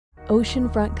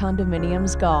Oceanfront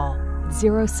Condominiums Gall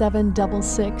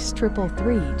 0766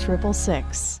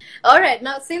 333 All right.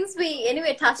 Now, since we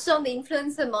anyway touched on the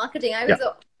influencer marketing, I was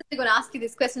going to ask you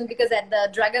this question because at the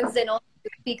Dragons Den also you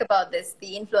speak about this,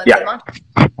 the influencer marketing.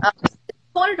 I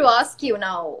wanted to ask you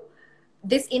now,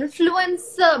 this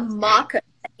influencer market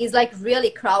is like really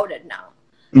crowded now.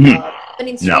 And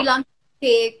in Sri Lanka,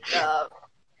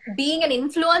 being an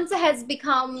influencer has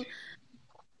become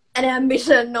an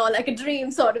ambition or like a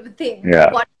dream sort of a thing.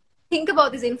 What do you think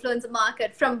about this influencer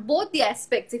market from both the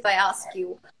aspects, if I ask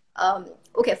you?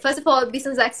 Okay, first of all,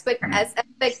 business aspect,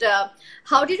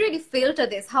 how do you really filter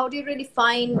this? How do you really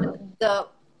find the,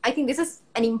 I think this is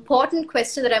an important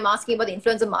question that I'm asking about the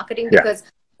influencer marketing because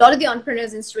a lot of the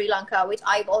entrepreneurs in Sri Lanka, which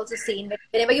I've also seen,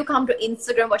 whenever you come to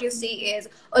Instagram, what you see is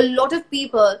a lot of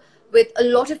people with a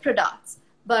lot of products,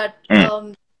 but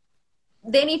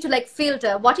they need to like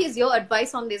filter. What is your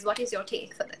advice on this? What is your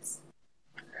take for this?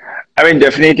 I mean,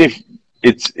 definitely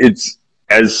it's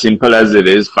as simple as it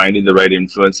is finding the right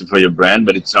influencer for your brand,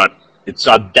 but it's not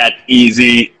that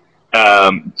easy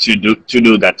to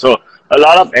do that. So a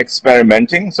lot of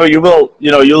experimenting. So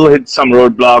you'll hit some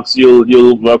roadblocks.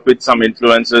 You'll work with some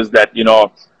influencers that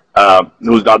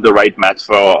who's not the right match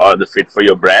for or the fit for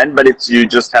your brand. But you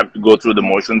just have to go through the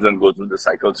motions and go through the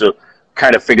cycle to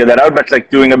kind of figure that out. But like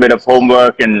doing a bit of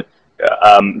homework and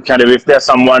kind of if there's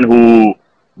someone who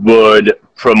would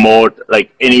promote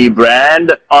like any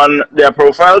brand on their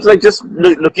profiles, like just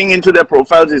looking into their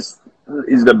profiles is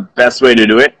the best way to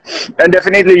do it. And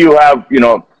definitely you have,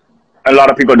 a lot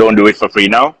of people don't do it for free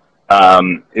now.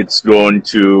 It's grown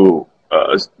to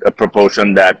a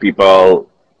proportion that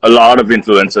a lot of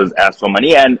influencers ask for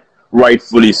money, and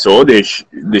rightfully so. They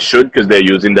should, because they're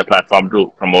using the platform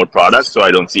to promote products. So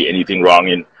I don't see anything wrong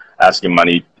in asking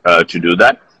money to do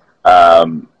that.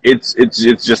 It's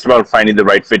just about finding the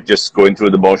right fit, just going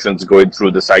through the motions, going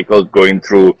through the cycles, going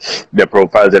through their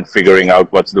profiles and figuring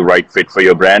out what's the right fit for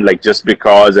your brand. Like just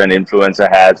because an influencer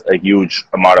has a huge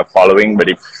amount of following, but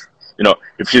if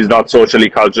she's not socially,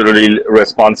 culturally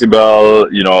responsible,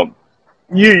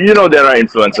 there are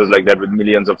influencers like that with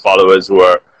millions of followers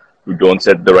who don't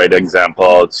set the right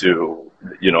example to,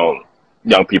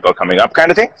 young people coming up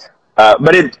kind of thing.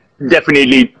 But it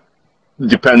definitely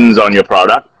depends on your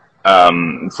product.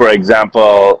 For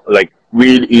example, like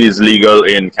weed is legal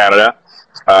in Canada.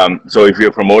 So if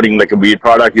you're promoting like a weed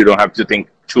product, you don't have to think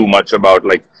too much about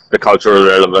like the cultural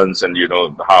relevance and,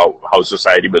 how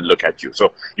society would look at you.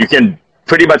 So you can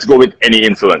pretty much go with any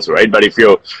influencer, right? But if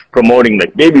you're promoting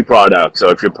like baby products,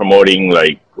 or if you're promoting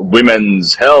like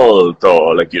women's health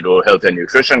or like, health and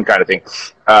nutrition kind of thing,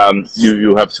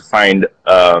 you have to find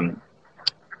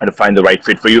the right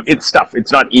fit for you. It's tough.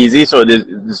 It's not easy. So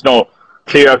there's no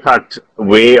clear-cut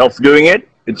way of doing it.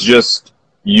 It's just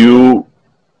you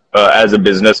as a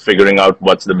business figuring out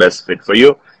what's the best fit for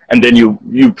you, and then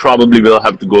you probably will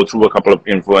have to go through a couple of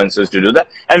influencers to do that,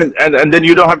 and then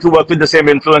you don't have to work with the same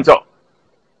influencer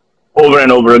over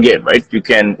and over again, right? You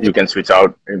can switch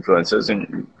out influencers,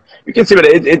 and you can see that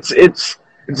it's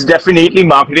definitely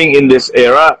marketing in this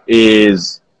era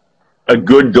is a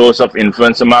good dose of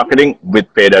influencer marketing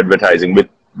with paid advertising.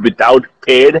 Without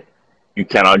paid, you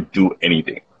cannot do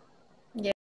anything.